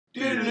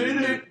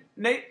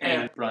Nate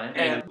and Brian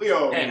and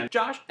Leo and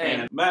Josh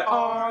and Matt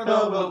are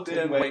the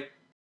Wilton Way.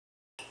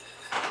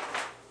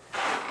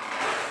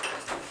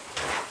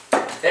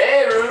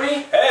 Hey,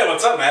 Ruby. Hey,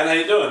 what's up, man? How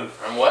you doing?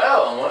 I'm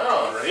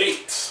well.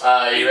 Great.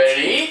 You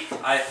ready to eat?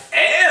 I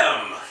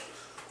am.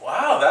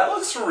 Wow, that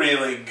looks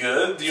really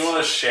good. Do you want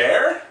to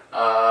share?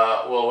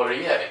 Well, what are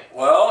you having?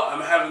 Well,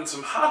 I'm having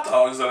some hot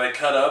dogs that I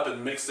cut up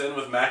and mixed in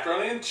with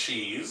macaroni and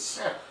cheese.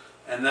 Yeah.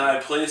 And then I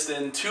placed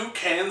in 2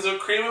 cans of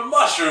cream and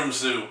mushroom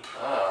soup.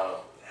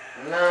 Oh.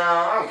 No,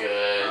 I'm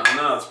good. I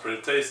know, it's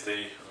pretty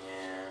tasty.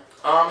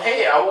 Yeah.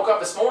 Hey, I woke up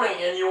this morning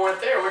and you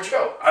weren't there. Where'd you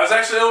go? I was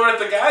actually over at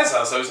the guy's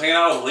house. I was hanging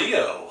out with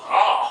Leo.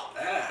 Oh.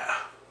 Yeah.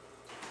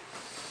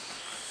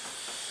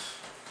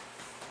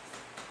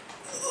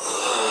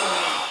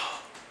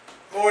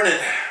 Morning.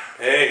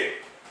 Hey.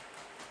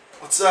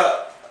 What's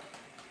up?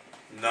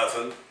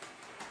 Nothing.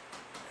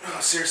 Oh,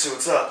 seriously,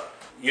 what's up?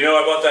 You know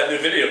I bought that new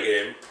video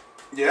game.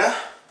 Yeah?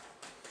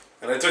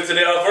 And I took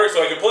today off work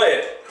so I could play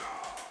it.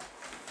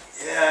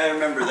 Yeah, I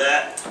remember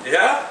that.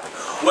 Yeah?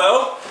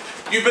 Well,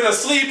 you've been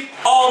asleep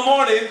all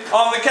morning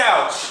on the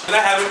couch, and I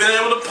haven't been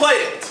able to play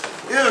it.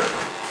 Dude,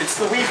 it's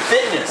the Wii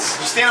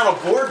Fitness. You stand on a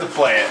board to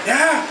play it.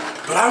 Yeah,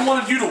 but I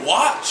wanted you to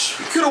watch.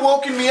 You could have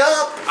woken me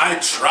up. I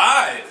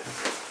tried.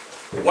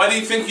 Why do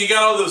you think you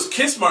got all those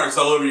kiss marks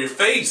all over your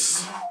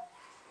face?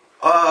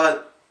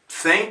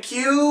 Thank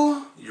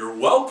you? You're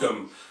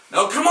welcome.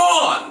 Now come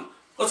on!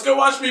 Let's go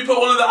watch me put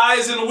one of the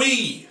eyes in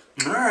Wii.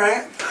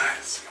 Alright.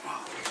 Guys, come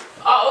on.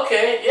 Oh,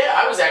 okay. Yeah,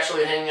 I was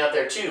actually hanging out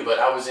there too, but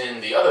I was in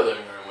the other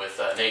living room with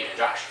Nate and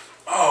Josh.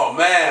 Oh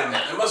man,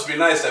 it must be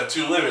nice to have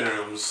 2 living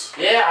rooms.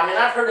 Yeah, I mean,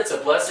 I've heard it's a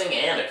blessing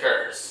and a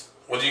curse.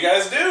 What do you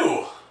guys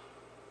do?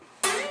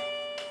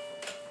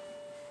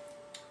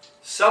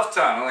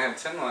 Self-taught, I only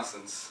have 10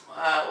 lessons.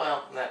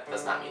 Well, that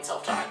does not mean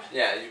self-taught.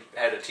 Yeah, you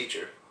had a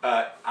teacher.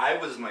 I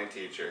was my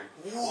teacher.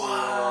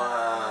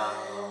 Wow.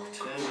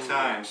 10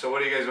 times. So what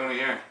do you guys want to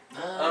hear?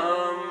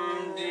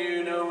 Do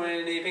you know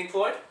any Pink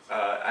Floyd?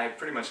 I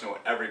pretty much know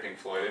every Pink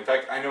Floyd. In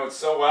fact, I know it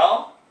so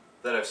well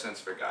that I've since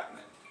forgotten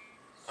it.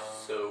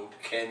 So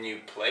can you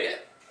play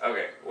it?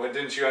 Okay, what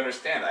didn't you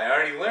understand? I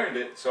already learned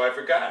it, so I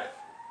forgot it.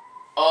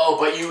 Oh,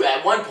 but you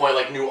at one point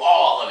like knew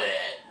all of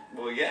it.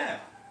 Well, yeah.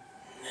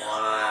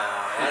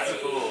 Wow, that's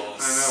cool. I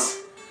know.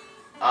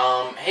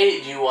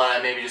 Hey, do you want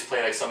to maybe just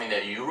play like something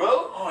that you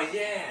wrote? Oh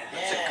yeah.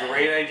 That's a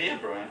great idea,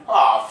 Brian.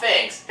 Oh,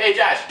 thanks. Hey,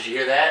 Josh, did you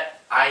hear that?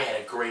 I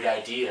had a great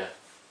idea.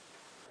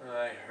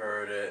 I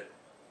heard it.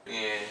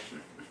 Yeah.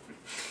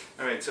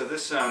 Alright, so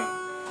this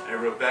I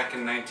wrote back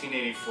in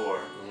 1984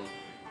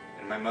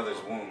 in my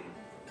mother's womb.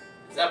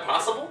 Is that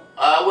possible?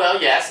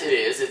 Well, yes, it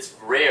is. It's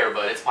rare,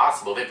 but it's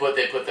possible. They put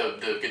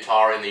the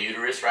guitar in the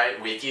uterus, right,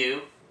 with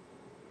you.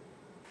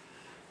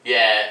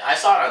 Yeah, I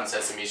saw it on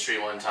Sesame Street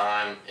one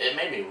time. It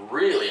made me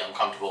really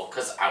uncomfortable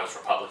because I was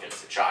Republican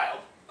as a child.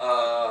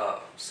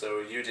 So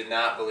you did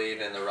not believe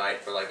in the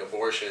right for like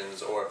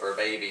abortions or for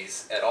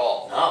babies at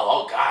all? No,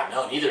 oh God,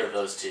 no, neither of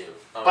those two.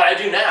 Oh. But I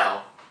do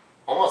now.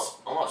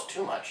 Almost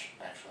too much,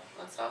 actually.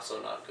 That's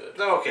also not good.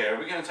 Okay, are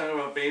we going to talk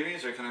about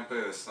babies or can I play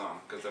this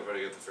song? Because I've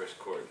already got the first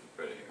chord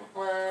ready here.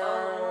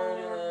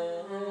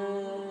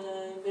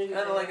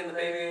 Kind of like in the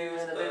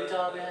babies. Baby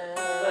talking.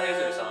 Here's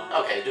the song.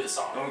 Okay, do the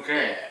song.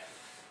 Okay. Yeah.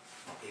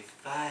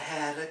 If I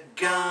had a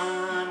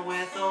gun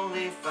with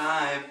only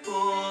 5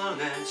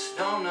 bullets,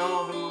 don't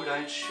know who'd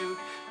I'd shoot,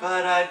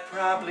 but I'd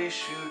probably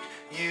shoot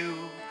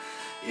you.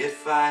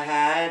 If I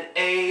had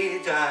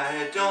AIDS,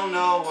 I don't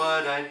know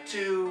what I'd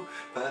do,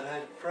 but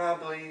I'd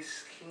probably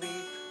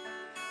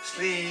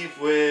sleep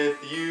with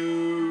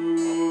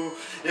you.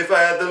 If I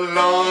had the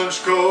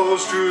launch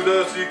codes to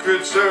the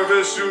Secret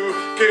Service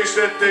suitcase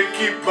that they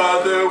keep by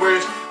their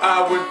waist,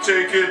 I would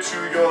take it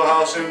to your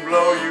house and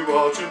blow you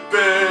all to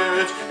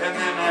bits, and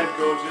then I'd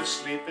go to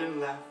sleep and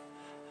laugh.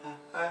 Ha,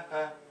 ha,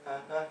 ha, ha,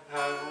 ha,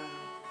 ha.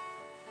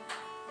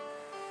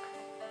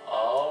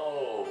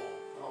 Oh,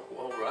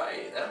 all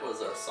right. That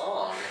was a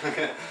song.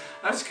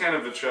 I was kind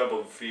of a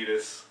troubled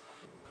fetus.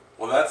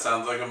 Well, that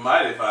sounds like a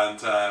mighty fine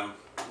time.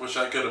 Wish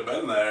I could have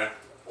been there.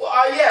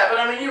 Well, yeah, but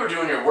I mean, you were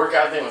doing your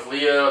workout thing with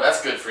Leo.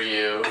 That's good for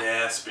you.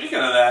 Yeah, speaking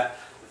of that,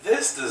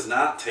 this does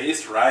not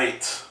taste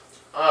right.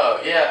 Oh,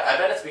 yeah, I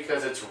bet it's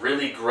because it's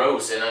really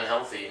gross and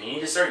unhealthy, and you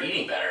need to start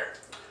eating better.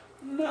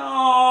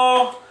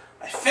 No,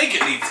 I think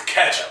it needs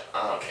ketchup.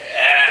 Okay.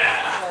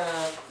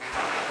 Yeah.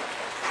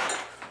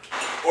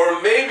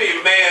 Or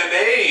maybe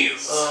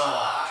mayonnaise.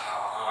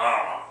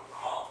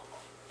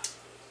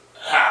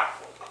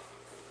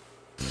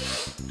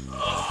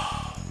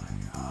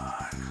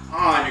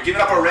 Come on, you're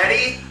giving up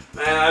already?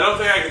 Man, I don't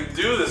think I can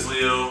do this,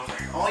 Leo.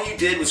 All you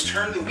did was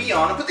turn the Wii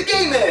on and put the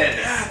game in.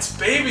 Yeah, it's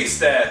baby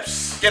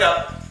steps. Get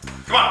up.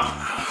 Come on.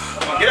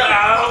 Come on, get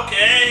up.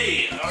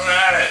 Okay,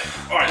 alright.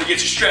 Alright, to get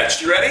you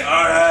stretched. You ready?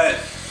 Alright.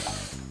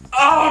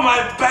 Oh,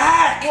 my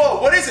back! Whoa,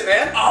 what is it,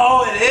 man?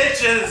 Oh, it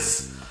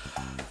itches.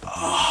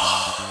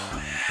 Oh,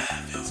 man,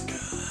 that feels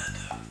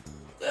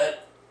good.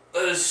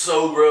 That is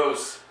so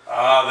gross.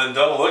 Ah, then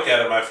don't look at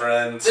it, my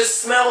friend. The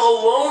smell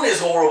alone is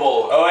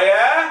horrible. Oh,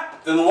 yeah?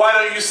 Then why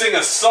don't you sing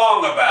a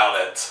song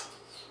about it?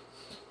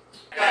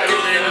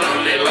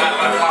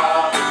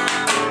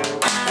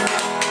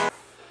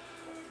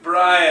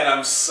 Brian,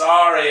 I'm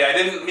sorry. I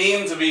didn't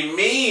mean to be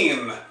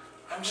mean.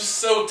 I'm just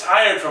so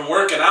tired from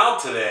working out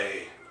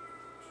today.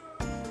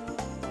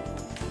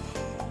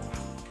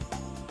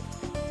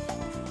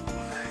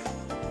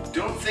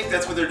 Don't think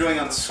that's what they're doing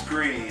on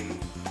screen.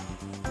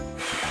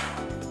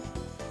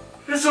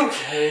 It's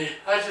okay.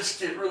 I just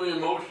get really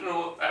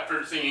emotional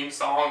after singing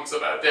songs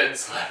about dead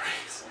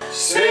celebrities.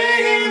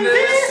 Singing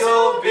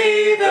this'll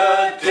be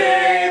the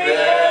day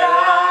that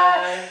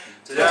I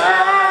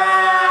die.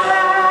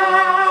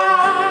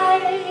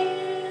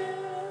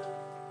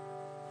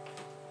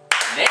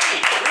 Nate,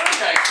 really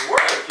nice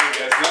work. Thank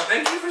you guys. No,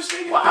 thank you for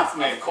singing Wow, with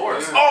me. of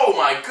course. Yeah. Oh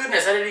my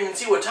goodness, I didn't even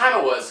see what time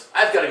it was.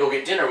 I've got to go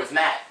get dinner with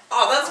Matt.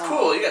 Oh, that's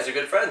cool. You guys are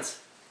good friends.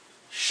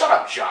 Shut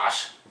up,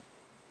 Josh.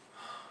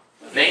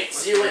 Nate,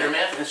 see you later,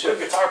 man. Good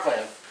guitar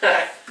playing.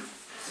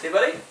 See,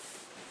 buddy?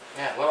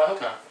 Yeah, well, I hope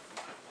not.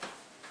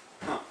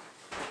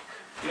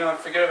 You know what?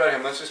 Forget about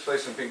him. Let's just play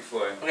some Pink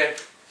Floyd. Okay.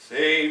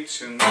 Say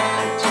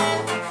tonight.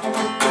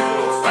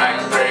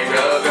 Frank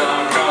Breaker,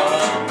 gonna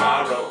come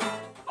tomorrow.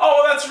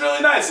 Oh, that's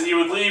really nice that you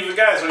would leave the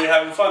guys when you're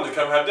having fun to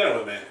come have dinner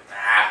with me.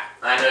 Ah,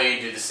 I know you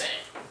do the same.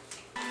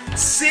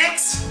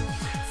 6,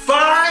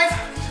 5,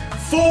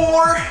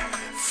 4,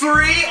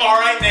 3. All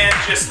right, man,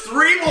 just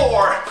 3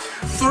 more.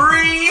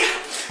 3,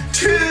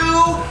 2,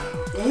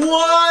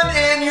 1,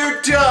 and you're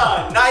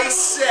done. Nice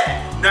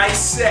set. Nice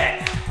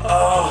set.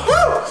 Oh,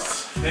 Woo!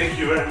 thank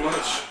you very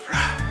much.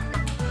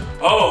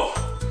 Oh,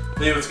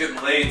 Dave, it's getting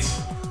late.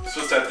 I'm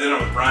supposed to have dinner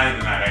with Brian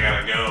tonight. I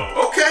gotta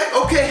go.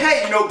 Okay.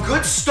 Hey, you know,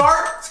 good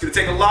start. It's gonna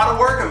take a lot of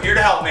work. I'm here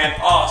to help, man.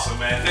 Awesome,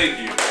 man. Thank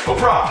you. No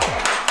problem.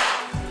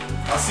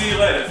 I'll see you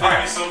later.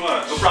 Thank you so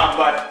much. No problem,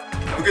 bud.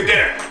 Have a good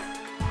dinner.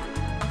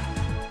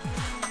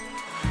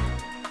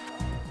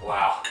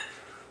 Wow.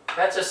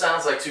 That just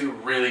sounds like 2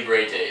 really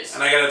great days.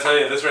 And I gotta tell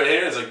you, this right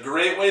here is a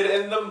great way to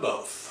end them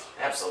both.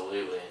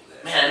 Absolutely.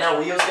 Man, now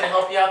Leo's gonna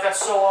help you out. That's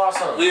so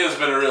awesome. Leo's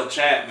been a real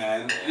champ,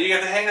 man. You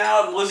get to hang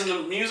out and listen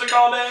to music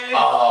all day.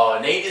 Oh,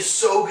 Nate is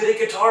so good at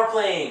guitar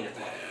playing.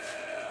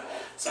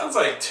 Sounds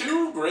like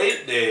 2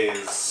 great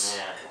days.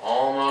 Yeah,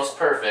 almost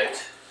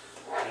perfect.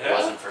 Yeah.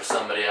 Wasn't for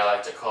somebody I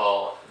like to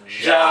call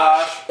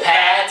Josh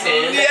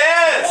Patton.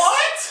 Yes!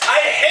 What? I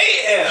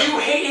hate him! You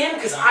hate him?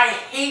 Because I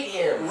hate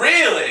him.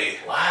 Really?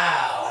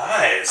 Wow.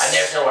 Nice. I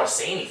never know how to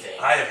say anything.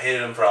 I have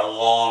hated him for a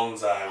long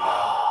time now.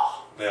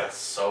 Oh, Yes.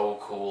 so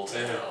cool to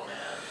Yeah. know,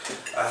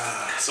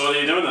 man. So what are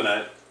you doing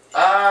tonight? You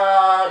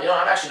know,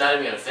 I'm actually not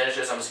even going to finish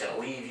this. I'm just going to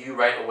leave you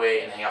right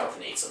away and hang out with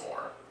Nate some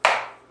more.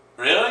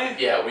 Really?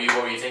 Yeah, what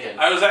were you thinking?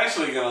 I was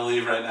actually gonna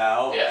leave right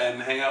now Yeah.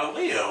 and hang out with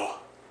Leo.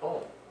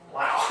 Oh,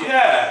 wow.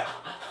 Yeah.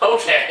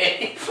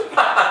 Okay.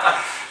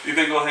 You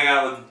think we'll hang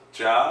out with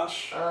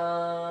Josh?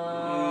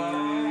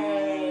 Nah.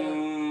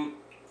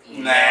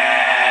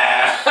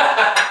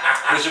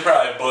 We should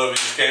probably blow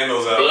these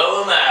candles out.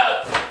 Blow him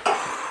out.